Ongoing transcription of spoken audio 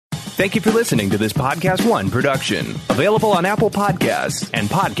Thank you for listening to this Podcast One production. Available on Apple Podcasts and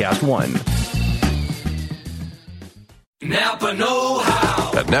Podcast One. Napa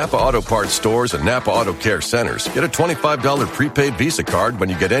know-how. At Napa Auto Parts stores and Napa Auto Care centers, get a $25 prepaid Visa card when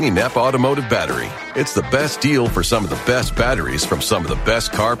you get any Napa automotive battery. It's the best deal for some of the best batteries from some of the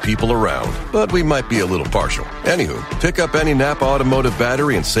best car people around. But we might be a little partial. Anywho, pick up any Napa automotive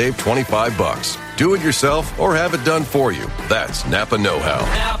battery and save $25. Do it yourself or have it done for you. That's Napa know-how.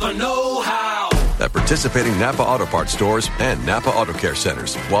 Napa know-how. At participating Napa Auto Parts stores and Napa Auto Care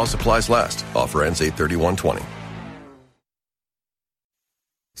centers while supplies last. Offer ends 8/31/20.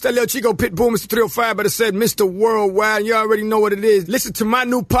 It's that little Chico Pitbull, Mr. 305, but it said Mr. Worldwide, and you already know what it is. Listen to my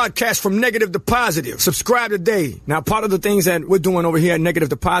new podcast, From Negative to Positive. Subscribe today. Now, part of the things that we're doing over here at Negative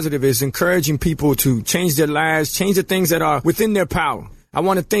to Positive is encouraging people to change their lives, change the things that are within their power. I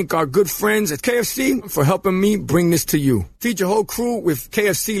want to thank our good friends at KFC for helping me bring this to you. Feed your whole crew with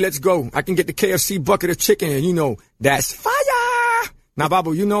KFC. Let's go. I can get the KFC bucket of chicken, and you know, that's fire. Now,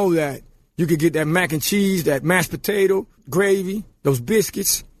 Babu, you know that you could get that mac and cheese, that mashed potato, gravy, those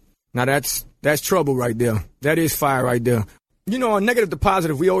biscuits. Now that's trouble right there. That is fire right there. You know, on Negative to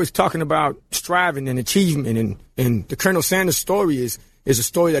Positive, we always talking about striving and achievement, and the Colonel Sanders story is a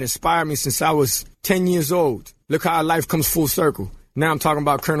story that inspired me since I was 10 years old. Look how life comes full circle. Now I'm talking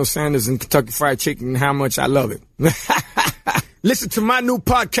about Colonel Sanders and Kentucky Fried Chicken and how much I love it. Listen to my new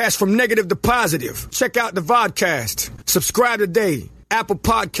podcast, From Negative to Positive. Check out the vodcast. Subscribe today. Apple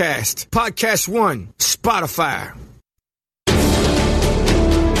Podcast, Podcast One, Spotify.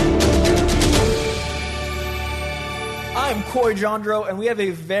 I'm Coy Jandro, and we have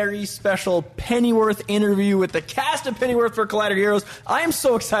a very special Pennyworth interview with the cast of Pennyworth for Collider Heroes. I am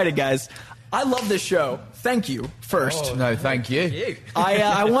so excited, guys. I love this show. Thank you, first. Oh, no, thank you.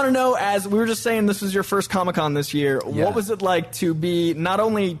 I want to know, as we were just saying, this was your first Comic-Con this year. Yeah. What was it like to be not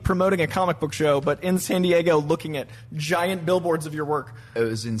only promoting a comic book show, but in San Diego looking at giant billboards of your work? It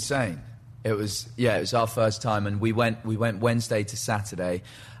was insane. It was our first time, and we went Wednesday to Saturday,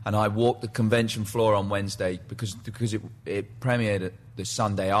 and I walked the convention floor on Wednesday because it premiered the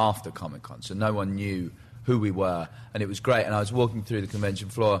Sunday after Comic-Con, so no one knew who we were, and it was great. And I was walking through the convention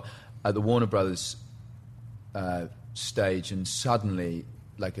floor at the Warner Brothers stage, and suddenly,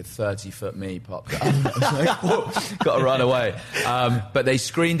 like a 30-foot me popped up. I was like, whoa, got to run away. But they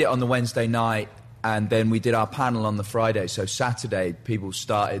screened it on the Wednesday night, and then we did our panel on the Friday. So Saturday, people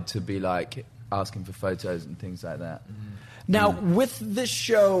started to be like asking for photos and things like that. Now, with this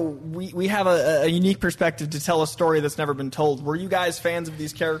show, we have a unique perspective to tell a story that's never been told. Were you guys fans of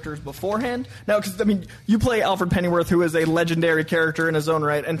these characters beforehand? No, because, I mean, you play Alfred Pennyworth, who is a legendary character in his own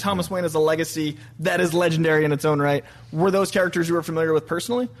right, and Thomas Wayne is a legacy that is legendary in its own right. Were those characters you were familiar with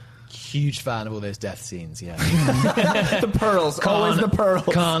personally? Huge fan of all those death scenes, yeah. The pearls, always the pearls.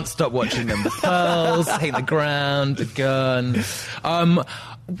 Can't stop watching them. The pearls, hate the ground, the gun.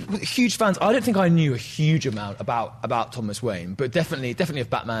 Huge fans. I don't think I knew a huge amount about Thomas Wayne, but definitely of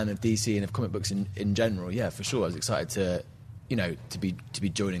Batman, of DC, and of comic books in general. Yeah, for sure. I was excited to be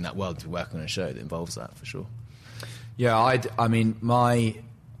joining that world, to be working on a show that involves that, for sure. Yeah, I mean, my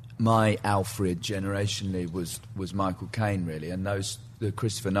Alfred generationally was Michael Caine, really, and the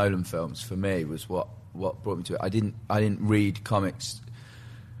Christopher Nolan films for me was what brought me to it. I didn't read comics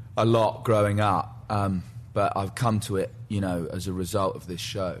a lot growing up, but I've come to it, as a result of this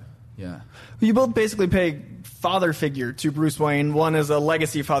show. Yeah. You both basically play father figure to Bruce Wayne. One is a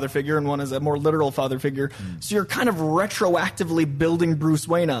legacy father figure, and one is a more literal father figure. So you're kind of retroactively building Bruce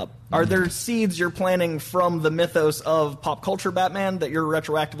Wayne up. Are there seeds you're planting from the mythos of pop culture Batman that you're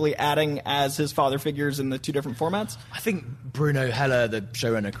retroactively adding as his father figures in the two different formats? I think Bruno Heller, the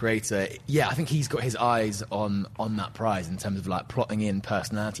showrunner creator, I think he's got his eyes on that prize in terms of like plotting in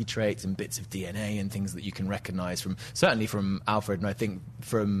personality traits and bits of DNA and things that you can recognise certainly from Alfred, and I think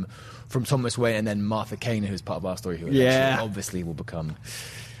from Thomas Wayne, and then Martha Kane, who's part of our story, who obviously will become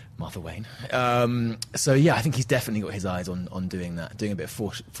Martha Wayne. So yeah, I think he's definitely got his eyes on doing that, doing a bit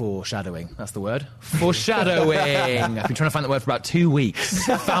of foreshadowing. That's the word. Foreshadowing. I've been trying to find that word for about 2 weeks.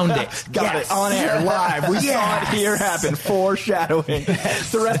 Found it. Got it on air live. We saw it here happen. Foreshadowing.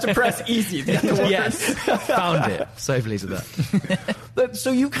 The rest of press easy. Yes. Found it. So pleased with that.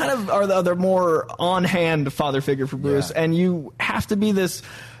 So you kind of are the more on-hand father figure for Bruce, and you have to be this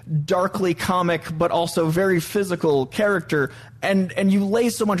darkly comic but also very physical character, and you lay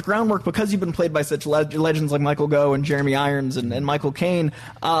so much groundwork because you've been played by such legends like Michael Gough and Jeremy Irons and Michael Caine.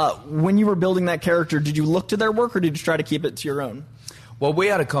 When you were building that character, did you look to their work, or did you try to keep it to your own? Well, we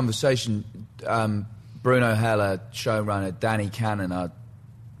had a conversation, Bruno Heller, showrunner, Danny Cannon, our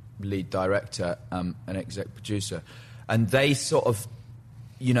lead director and exec producer, and they sort of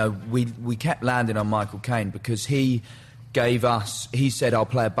we kept landing on Michael Caine because he said, I'll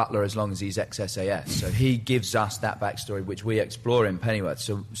play a butler as long as he's ex-SAS. So he gives us that backstory, which we explore in Pennyworth.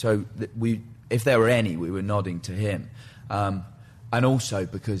 So if there were any, we were nodding to him. And also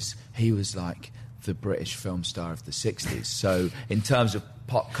because he was like the British film star of the 60s. So in terms of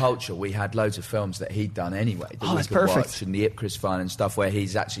pop culture, we had loads of films that he'd done anyway that we could watch, and the Ipcris File and stuff where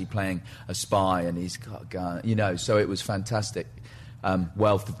he's actually playing a spy and he's got a gun, so it was fantastic.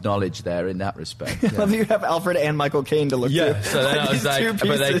 Wealth of knowledge there in that respect. I love that you have Alfred and Michael Caine to look to. So then I was like,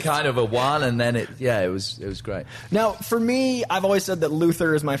 but they kind of a one, and then it was great. Now, for me, I've always said that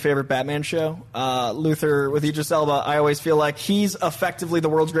Luther is my favorite Batman show. Luther with Idris Elba, I always feel like he's effectively the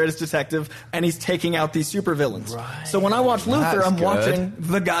world's greatest detective, and he's taking out these supervillains. Right. So when I watch Luther, I'm watching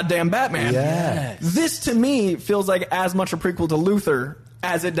the goddamn Batman. Yes. This, to me, feels like as much a prequel to Luther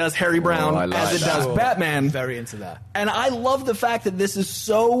as it does Harry Brown, as it does Batman. Very into that. And I love the fact that this is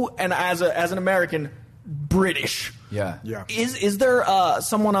so, and as an American, British. Yeah. Is there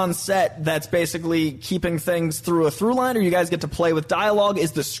someone on set that's basically keeping things through a through line, or you guys get to play with dialogue?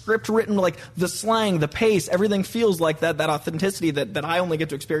 Is the script written, like the slang, the pace, everything feels like that authenticity that I only get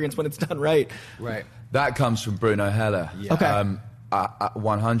to experience when it's done right? Right. That comes from Bruno Heller. Yeah. Okay.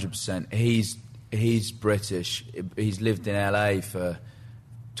 100%. He's British. He's lived in LA for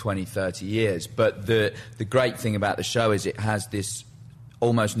 20, 30 years. But the great thing about the show is it has this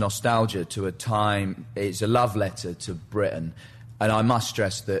almost nostalgia to a time. It's a love letter to Britain. And I must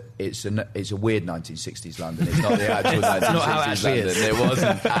stress that it's a weird 1960s London. It's not the actual 1960s London. It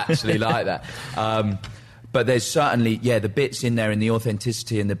wasn't actually like that. But there's certainly, the bits in there and the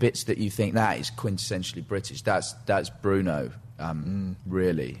authenticity and the bits that you think that is quintessentially British. That's Bruno,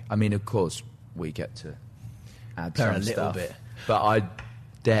 really. I mean, of course, we get to add some a little stuff, bit. but I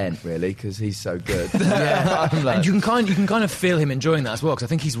daren't really because he's so good. And you can kind of feel him enjoying that as well, because I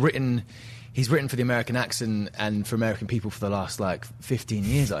think he's written for the American accent and for American people for the last 15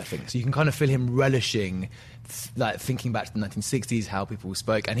 years, I think. So you can kind of feel him relishing, thinking back to the 1960s, how people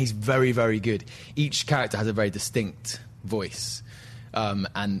spoke, and he's very, very good. Each character has a very distinct voice.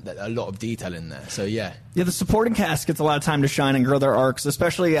 And a lot of detail in there. So, yeah, the supporting cast gets a lot of time to shine and grow their arcs,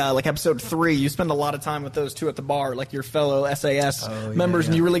 especially like episode 3. You spend a lot of time with those two at the bar, like your fellow SAS members,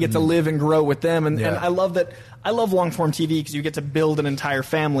 and you really get to live and grow with them. And I love that. I love long-form TV because you get to build an entire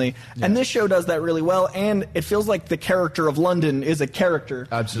family. Yeah. And this show does that really well, and it feels like the character of London is a character.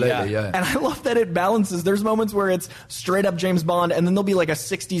 Absolutely, yeah. And I love that it balances. There's moments where it's straight-up James Bond, and then there'll be like a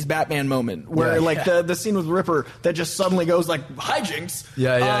 60s Batman moment where the scene with Ripper that just suddenly goes like, hijinks.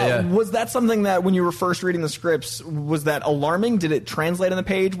 Yeah. Was that something that when you were first reading the scripts, was that alarming? Did it translate on the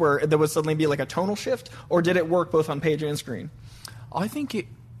page where there would suddenly be like a tonal shift, or did it work both on page and screen? I think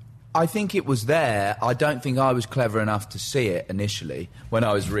it was there. I don't think I was clever enough to see it initially when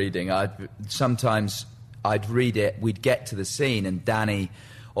I was reading. Sometimes I'd read it, we'd get to the scene, and Danny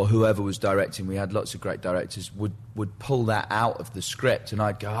or whoever was directing, we had lots of great directors, would pull that out of the script, and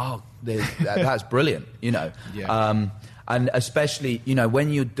I'd go, that's brilliant, Yeah. And especially,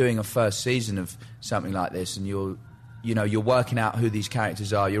 when you're doing a first season of something like this, and you're working out who these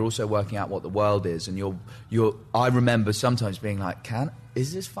characters are, you're also working out what the world is, and I remember sometimes being like,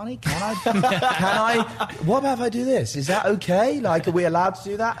 is this funny? Can I, what about if I do this? Is that okay? Like, are we allowed to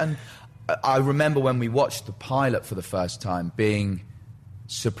do that? And I remember when we watched the pilot for the first time being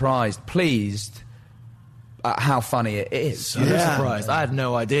surprised, pleased at how funny it is. So surprised. I had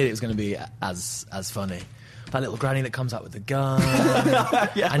no idea it was going to be as funny. That little granny that comes out with the gun,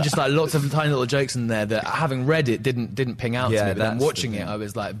 and just lots of tiny little jokes in there that, having read it, didn't ping out to me. But then watching it, I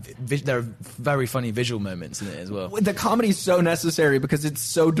was like, there are very funny visual moments in it as well. The comedy is so necessary because it's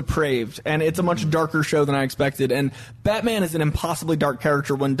so depraved, and it's a much darker show than I expected. And Batman is an impossibly dark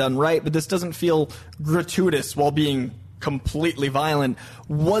character when done right, but this doesn't feel gratuitous while being completely violent.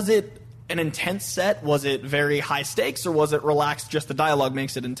 Was it an intense set? Was it very high stakes, or was it relaxed, just the dialogue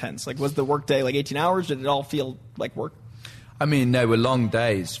makes it intense? Like, was the workday 18 hours? Did it all feel like work? I mean, they were long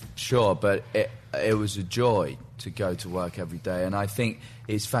days, sure, but it was a joy to go to work every day. And I think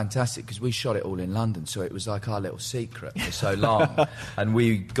it's fantastic because we shot it all in London, so it was like our little secret for so long. And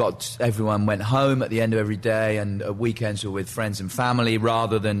everyone went home at the end of every day, and weekends were with friends and family,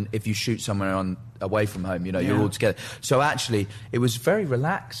 rather than if you shoot somewhere away from home, you're all together. So actually, it was very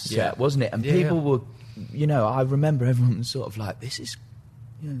relaxed set, wasn't it? And people were, I remember everyone was sort of like, this is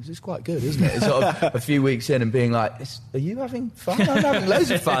quite good, isn't it? It's sort of a few weeks in and being like, are you having fun? I'm having loads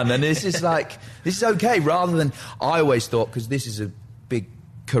of fun. And this is okay, rather than, I always thought, because this is a big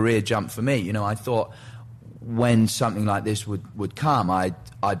career jump for me, I thought when something like this would come,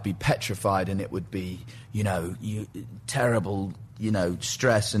 I'd be petrified, and it would be, terrible,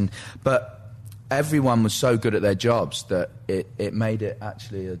 stress, but everyone was so good at their jobs that it made it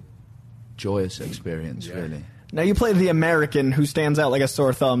actually a joyous experience, really. Now you play the American who stands out like a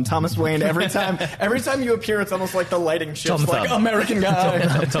sore thumb. Thomas Wayne, every time you appear, it's almost like the lighting shifts. Tom like Thumb. American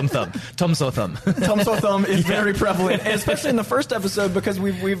guy. Tom Thumb. Tom Sore Thumb. Tom Sore Thumb is very prevalent, especially in the first episode, because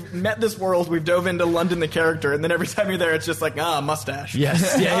we've met this world, we've dove into London, the character, and then every time you're there, it's just like, mustache.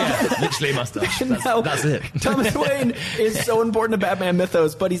 Yes, yeah. Literally mustache. That's it. Thomas Wayne is so important to Batman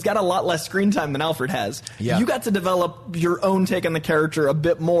mythos, but he's got a lot less screen time than Alfred has. Yeah. You got to develop your own take on the character a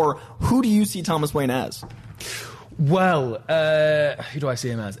bit more. Who do you see Thomas Wayne as? Well, who do I see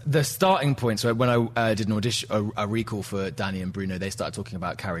him as? The starting point, so when I did an audition, a recall for Danny and Bruno, they started talking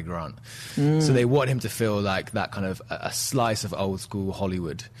about Cary Grant. So they want him to feel like that kind of a slice of old school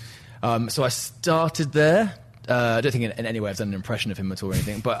Hollywood. So I started there. I don't think in any way I've done an impression of him at all or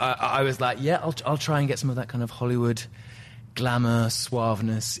anything, but I was like, I'll try and get some of that kind of Hollywood glamour,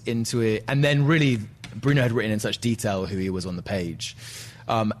 suaveness into it. And then really, Bruno had written in such detail who he was on the page.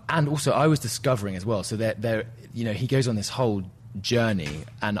 And also, I was discovering as well. So he goes on this whole journey,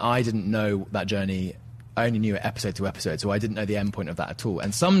 and I didn't know that journey. I only knew it episode to episode, so I didn't know the end point of that at all.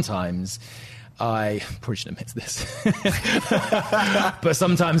 And sometimes I probably shouldn't admit this, but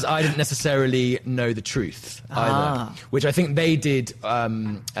sometimes I didn't necessarily know the truth either, which I think they did. I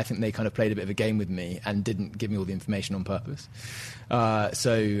think they kind of played a bit of a game with me and didn't give me all the information on purpose.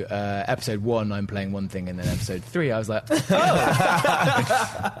 So episode 1, I'm playing one thing, and then episode 3, I was like,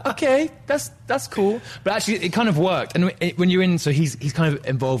 okay, that's cool. But actually, it kind of worked. And when you're in, so he's kind of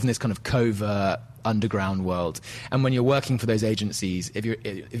involved in this kind of covert underground world. And when you're working for those agencies, if you're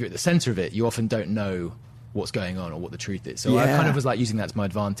at the center of it, you often don't know what's going on or what the truth is. So I kind of was like using that to my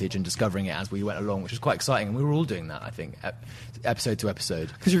advantage and discovering it as we went along, which was quite exciting. And we were all doing that, I think, episode to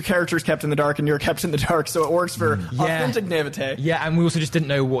episode. Because your character's kept in the dark and you're kept in the dark, so it works for authentic naivete. Yeah, and we also just didn't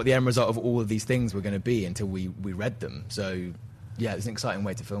know what the end result of all of these things were going to be until we read them. So yeah, it's an exciting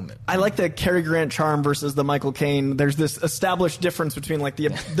way to film it. I like the Cary Grant charm versus the Michael Caine. There's this established difference between like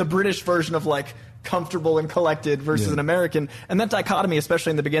the British version of like comfortable and collected versus an American, and that dichotomy, especially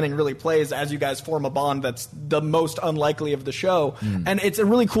in the beginning, really plays as you guys form a bond that's the most unlikely of the show. And it's a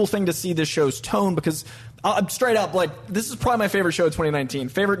really cool thing to see this show's tone, because I'm straight up, like, this is probably my favorite show of 2019.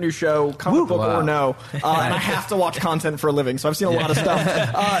 Favorite new show, comic book or no. And I have to watch content for a living, so I've seen a lot of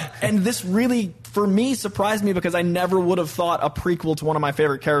stuff. And this really, for me, surprised me, because I never would have thought a prequel to one of my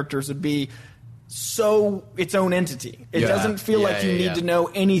favorite characters would be so its own entity. It doesn't feel like you need to know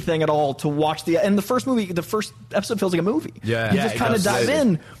anything at all to watch and the first episode feels like a movie. You just kind of dive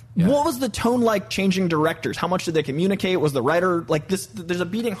in. What was the tone like changing directors? How much did they communicate? Was the writer like this? There's a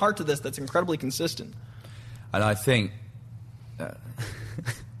beating heart to this that's incredibly consistent. And I think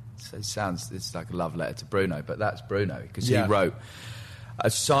it's like a love letter to Bruno, but that's Bruno, because he wrote,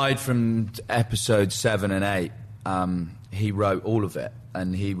 aside from episode 7 and 8, he wrote all of it,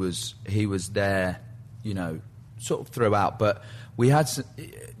 and he was there, sort of throughout. But we had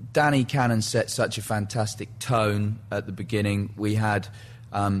Danny Cannon set such a fantastic tone at the beginning. We had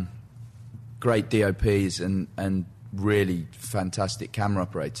great DOPs and really fantastic camera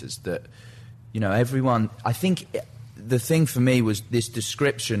operators that, everyone. I think the thing for me was this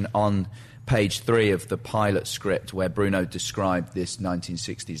description on page 3 of the pilot script, where Bruno described this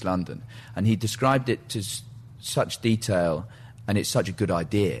 1960s London, and he described it to such detail, and it's such a good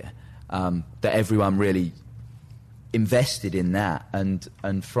idea that everyone really invested in that.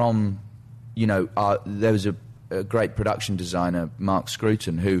 And from, there was a great production designer, Mark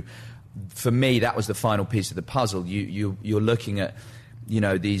Scruton, who, for me, that was the final piece of the puzzle. You're looking at,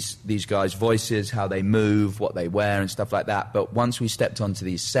 these guys' voices, how they move, what they wear, and stuff like that. But once we stepped onto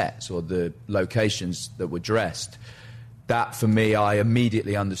these sets or the locations that were dressed, that, for me, I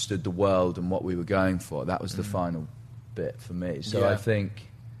immediately understood the world and what we were going for. That was the final bit for me. So I think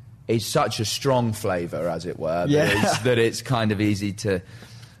it's such a strong flavour, as it were, that it's kind of easy to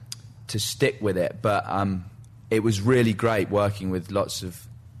stick with it. But it was really great working with lots of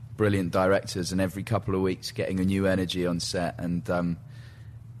brilliant directors, and every couple of weeks getting a new energy on set and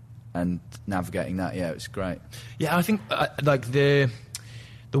navigating that. Yeah, it was great. Yeah, I think the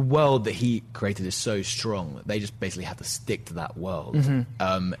world that he created is so strong that they just basically have to stick to that world.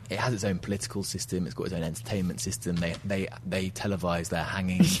 It has its own political system. It's got its own entertainment system. They televise their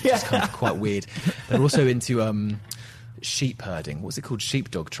hangings, which is kind of quite weird. They're also into sheep herding. What's it called?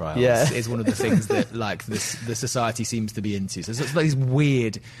 Sheepdog trials. Yeah. Is one of the things that like the society seems to be into. So it's like these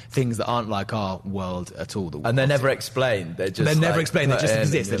weird things that aren't like our world at all. And they're never explained. They're never explained. They just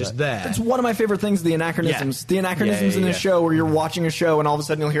exist. They're just there. It's one of my favorite things, the anachronisms. Yeah. The anachronisms in this show where you're watching a show and all of a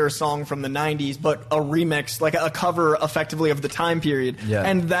sudden you'll hear a song from the 90s, but a remix, like a cover effectively of the time period. Yeah.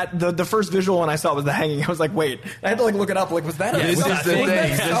 And that the first visual when I saw it was the hanging. I was like, wait. I had to like look it up. Like, was that was that thing?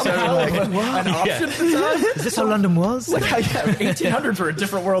 An option at the time? Is this how London was? Like, 1800s were a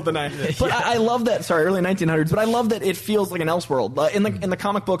different world than I. But I love that. Sorry, early 1900s. But I love that it feels like an Elseworld. In the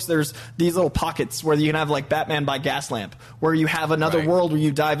comic books, there's these little pockets where you can have like Batman by Gaslamp, where you have another world where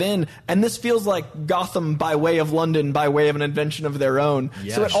you dive in, and this feels like Gotham by way of London, by way of an invention of their own.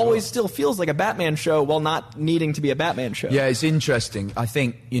 Yeah, so it always still feels like a Batman show while not needing to be a Batman show. Yeah, it's interesting. I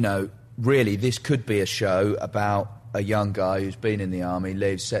think, really, this could be a show about a young guy who's been in the army,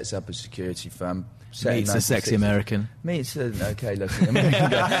 leaves, sets up a security firm. Meets a sexy American. Meets an okay-looking American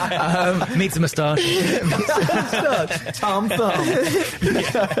guy. Meets a moustache. Tom Thumb.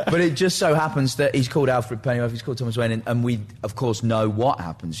 But it just so happens that he's called Alfred Pennyworth, he's called Thomas Wayne, and we, of course, know what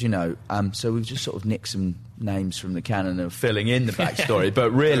happens, So we've just sort of nicked some names from the canon and filling in the backstory. But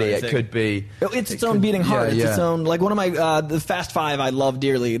really, it could be... It's its own beating heart. It's its own... Like, one of my... the Fast Five I love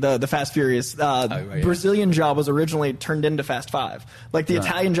dearly. The Fast Furious. Brazilian Job was originally turned into Fast Five. Like, the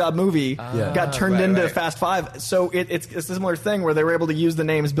Italian Job movie got turned into Fast Five. So it's a similar thing where they were able to use the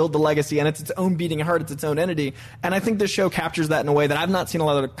names, build the legacy, and it's its own beating heart. It's its own entity. And I think this show captures that in a way that I've not seen a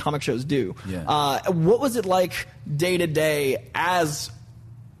lot of comic shows do. Yeah. What was it like day to day as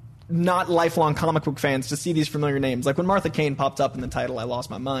not lifelong comic book fans to see these familiar names? Like when Martha Kane popped up in the title, I lost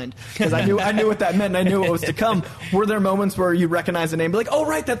my mind because I knew what that meant and I knew what was to come. Were there moments where you recognize a name, be like, oh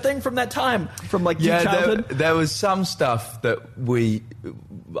right, that thing from that time, from like deep childhood? There was some stuff that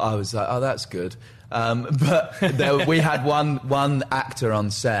I was like, oh, that's good. But we had one actor on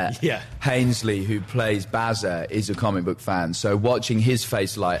set, Hainsley, who plays Bazza, is a comic book fan. So watching his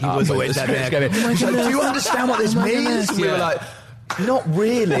face light up, was always there. He's like, do you understand what this means? And we were like, not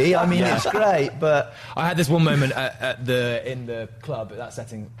really. I mean, it's great, but I had this one moment in the club at that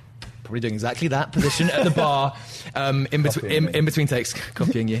setting, probably doing exactly that position at the bar, in between takes,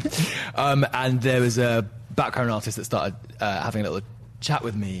 copying you, and there was a background artist that started having a little chat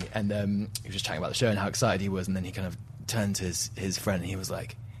with me, and he was just chatting about the show and how excited he was, and then he kind of turned to his friend and he was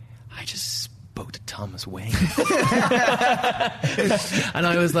like, I just spoke to Thomas Wayne. And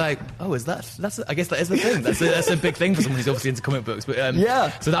I was like, oh, I guess that is the thing. That's a big thing for someone who's obviously into comic books. But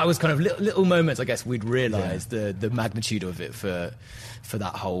so that was kind of little moments, I guess, we'd realise the magnitude of it for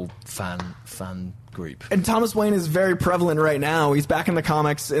that whole fan group. And Thomas Wayne is very prevalent right now. He's back in the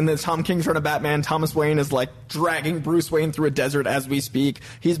comics. In the Tom King's run of Batman, Thomas Wayne is like dragging Bruce Wayne through a desert as we speak.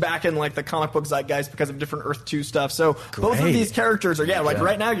 He's back in like the comic book zeitgeist because of different Earth 2 stuff. So both of these characters are,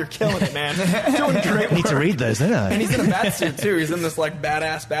 right now you're killing it, man. Doing great work. Need to read those, don't I? And he's in a bat suit too. He's in this like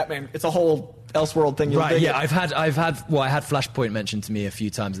badass Batman. It's a whole Elseworld thing. Right, yeah. I had Flashpoint mentioned to me a few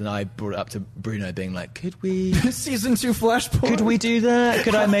times, and I brought it up to Bruno, being like, "Could we season 2 Flashpoint? Could we do that?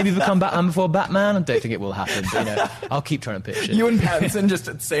 Could I maybe become Batman before Batman?" I don't think it will happen, but I'll keep trying to pitch it. You and Pattinson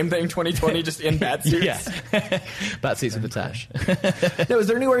just same thing, 2020, just in bat suits. Yeah, bat suits with a tash. No, is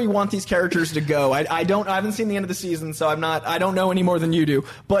there anywhere you want these characters to go? I haven't seen the end of the season, so I don't know any more than you do.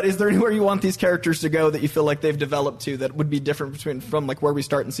 But is there anywhere you want these characters to go that you feel like they've developed to that would be different from like where we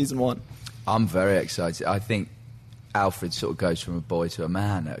start in season 1? I'm very excited. I think Alfred sort of goes from a boy to a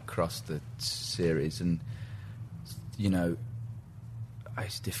man across the series, and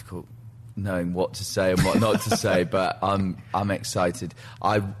it's difficult knowing what to say and what not to say, but I'm excited.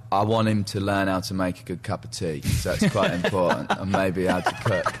 I want him to learn how to make a good cup of tea, so that's quite important, and maybe how to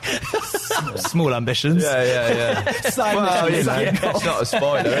cook. Small ambitions. Yeah. It's not a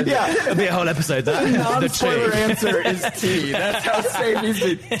spoiler, is it? It'll be a whole episode. Non-spoiler answer is tea. That's how safe he's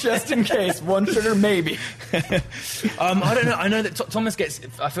been. Just in case, one sugar maybe. I don't know. I know that Thomas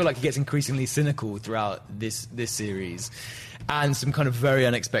I feel like he gets increasingly cynical throughout this series. And some kind of very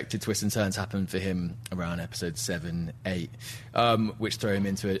unexpected twists and turns happen for him around episode 7, 8, which throw him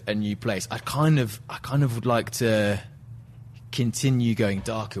into a new place. I kind of would like to continue going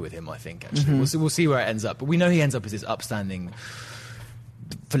darker with him, I think, actually. Mm-hmm. We'll see where it ends up. But we know he ends up as this upstanding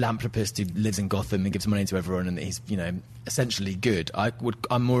philanthropist who lives in Gotham and gives money to everyone, and he's, essentially good.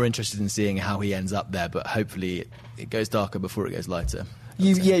 I'm more interested in seeing how he ends up there, but hopefully it goes darker before it goes lighter.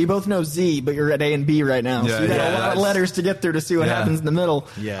 You both know Z, but you're at A and B right now. So you got a lot of letters to get through to see what happens in the middle.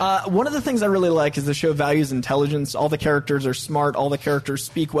 Yeah. One of the things I really like is the show values intelligence. All the characters are smart. All the characters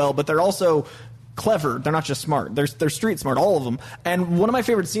speak well, but they're also clever. They're not just smart. They're street smart, all of them. And one of my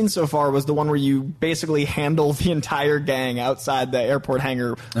favorite scenes so far was the one where you basically handle the entire gang outside the airport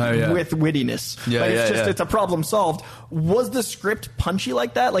hangar with wittiness. It's a problem solved. Was the script punchy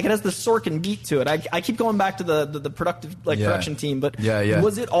like that? Like, it has the Sorkin beat to it. I keep going back to the production team, but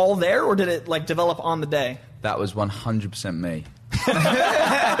was it all there, or did it like develop on the day? That was 100% me. No,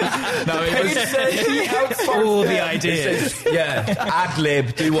 it was all the ideas. Ad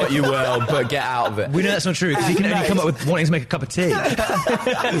lib, do what you will, but get out of it. We know that's not true because he can only come up with wanting to make a cup of tea.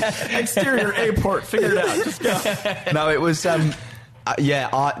 Exterior airport, figure it out. Just go. No, it was.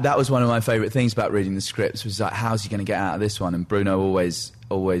 That was one of my favourite things about reading the scripts. Was like, how's he going to get out of this one? And Bruno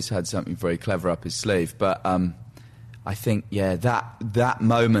always had something very clever up his sleeve. But I think, that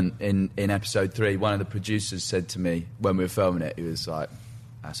moment in episode 3, one of the producers said to me when we were filming it, he was like,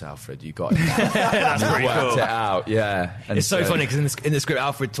 "That's Alfred, you got it now." That's pretty cool. It out, And it's so funny because in the script,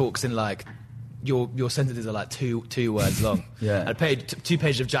 Alfred talks in like, your sentences are like two words long. Yeah. And 2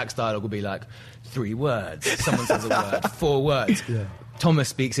 pages of Jack's dialogue will be like 3 words. Someone says a word, 4 words. Yeah. Thomas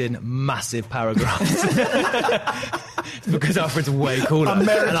speaks in massive paragraphs because Alfred's way cooler.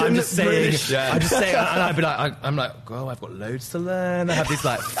 American, and I'm just saying, British. and I'd be like, I'm like, oh, I've got loads to learn. I have these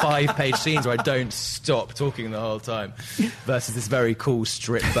like 5-page scenes where I don't stop talking the whole time, versus this very cool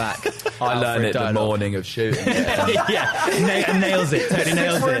stripped back. I learned it the morning of shooting. Nails it. Totally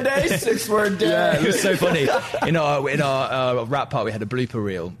nails it. 6-word day. Yeah, it was so funny. In our rap part, we had a blooper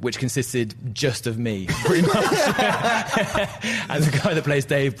reel which consisted just of me, pretty much, and the guy that plays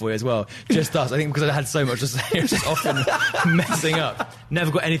Dave Boy as well. Just us. I think because I had so much to say, I was just often messing up.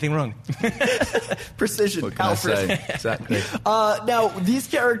 Never got anything wrong. Precision, what can Alfred. I say? Exactly. Now, these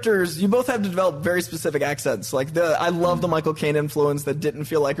characters, you both have to develop very specific accents. Like I love the Michael Caine influence. That didn't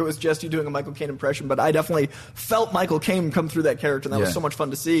feel like it was just you doing a Michael Caine impression, but I definitely felt Michael Caine come through that character, and that was so much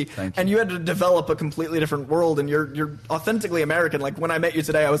fun to see. Thank you. And you had to develop a completely different world, and you're authentically American. Like when I met you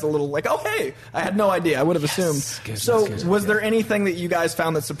today, I was a little like, oh hey, I had no idea. I would have assumed. Good, was there anything that you guys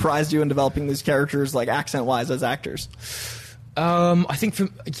found that surprised you in developing these characters, like accent-wise, as actors? I think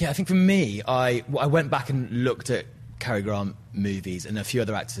for me, I went back and looked at Cary Grant movies and a few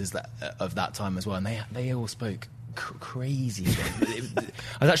other actors of that time as well, and they all spoke crazy things.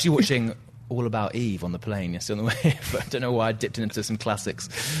 I was actually watching All About Eve on the plane yesterday on the way, but I don't know why I dipped into some classics,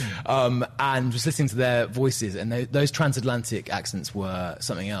 and was listening to their voices, and those transatlantic accents were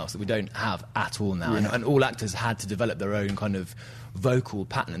something else that we don't have at all now, and all actors had to develop their own kind of vocal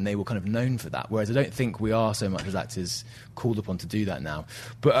pattern, and they were kind of known for that, whereas I don't think we are so much as actors called upon to do that now.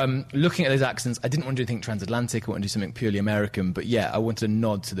 But looking at those accents, I didn't want to do anything transatlantic. I wanted to do something purely American, but I wanted a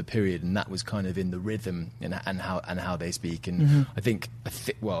nod to the period, and that was kind of in the rhythm and how they speak. And I think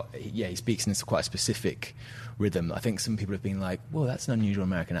he speaks in this quite a specific rhythm. I think some people have been like, well, that's an unusual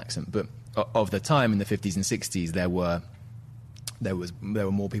American accent, but of the time in the 50s and 60s, there were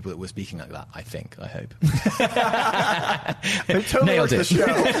more people that were speaking like that, I hope. They totally nailed it. The show.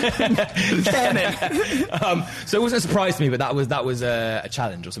 Canon. So it wasn't a surprise to me, but that was a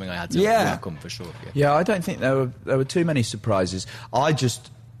challenge or something I had to work on for sure. Yeah, I don't think there were too many surprises. I just,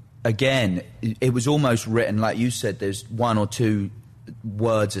 again, it was almost written, like you said, there's 1 or 2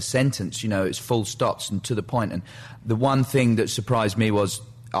 words a sentence, it's full stops and to the point. And the one thing that surprised me was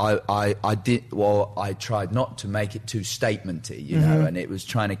I tried not to make it too statementy, and it was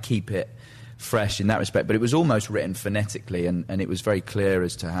trying to keep it fresh in that respect. But it was almost written phonetically, and it was very clear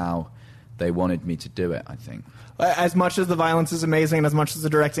as to how they wanted me to do it, I think. As much as the violence is amazing, and as much as the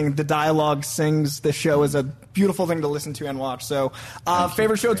directing, the dialogue sings this show is a beautiful thing to listen to and watch. So,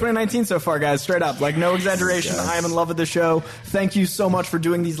 favorite show of 2019 so far, guys, straight up. Like, no exaggeration. I am in love with the show. Thank you so much for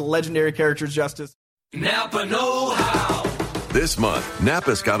doing these legendary characters justice. Napa know-how. This month,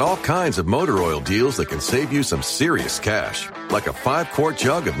 Napa's got all kinds of motor oil deals that can save you some serious cash. Like a 5-quart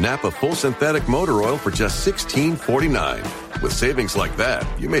jug of Napa full synthetic motor oil for just $16.49. With savings like that,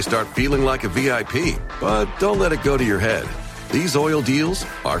 you may start feeling like a VIP. But don't let it go to your head. These oil deals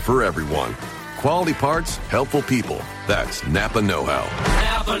are for everyone. Quality parts, helpful people. That's Napa know-how.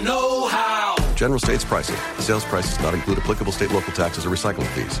 Napa know-how. General States pricing. Sales prices not include applicable state, local taxes, or recycling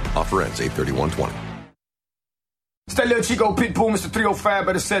fees. Offer ends 8/31/20. It's that little Chico Pitbull, Mr. 305,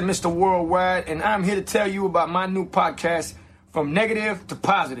 better said Mr. Worldwide, and I'm here to tell you about my new podcast, From Negative to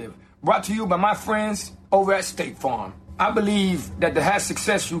Positive, brought to you by my friends over at State Farm. I believe that to have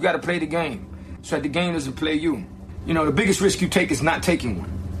success, you got to play the game, so that the game doesn't play you. The biggest risk you take is not taking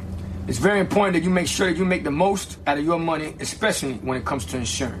one. It's very important that you make sure that you make the most out of your money, especially when it comes to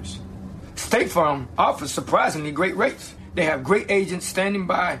insurance. State Farm offers surprisingly great rates. They have great agents standing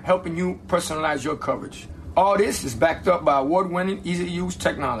by helping you personalize your coverage. All this is backed up by award-winning, easy-to-use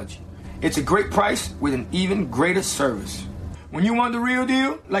technology. It's a great price with an even greater service. When you want the real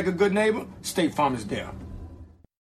deal, like a good neighbor, State Farm is there.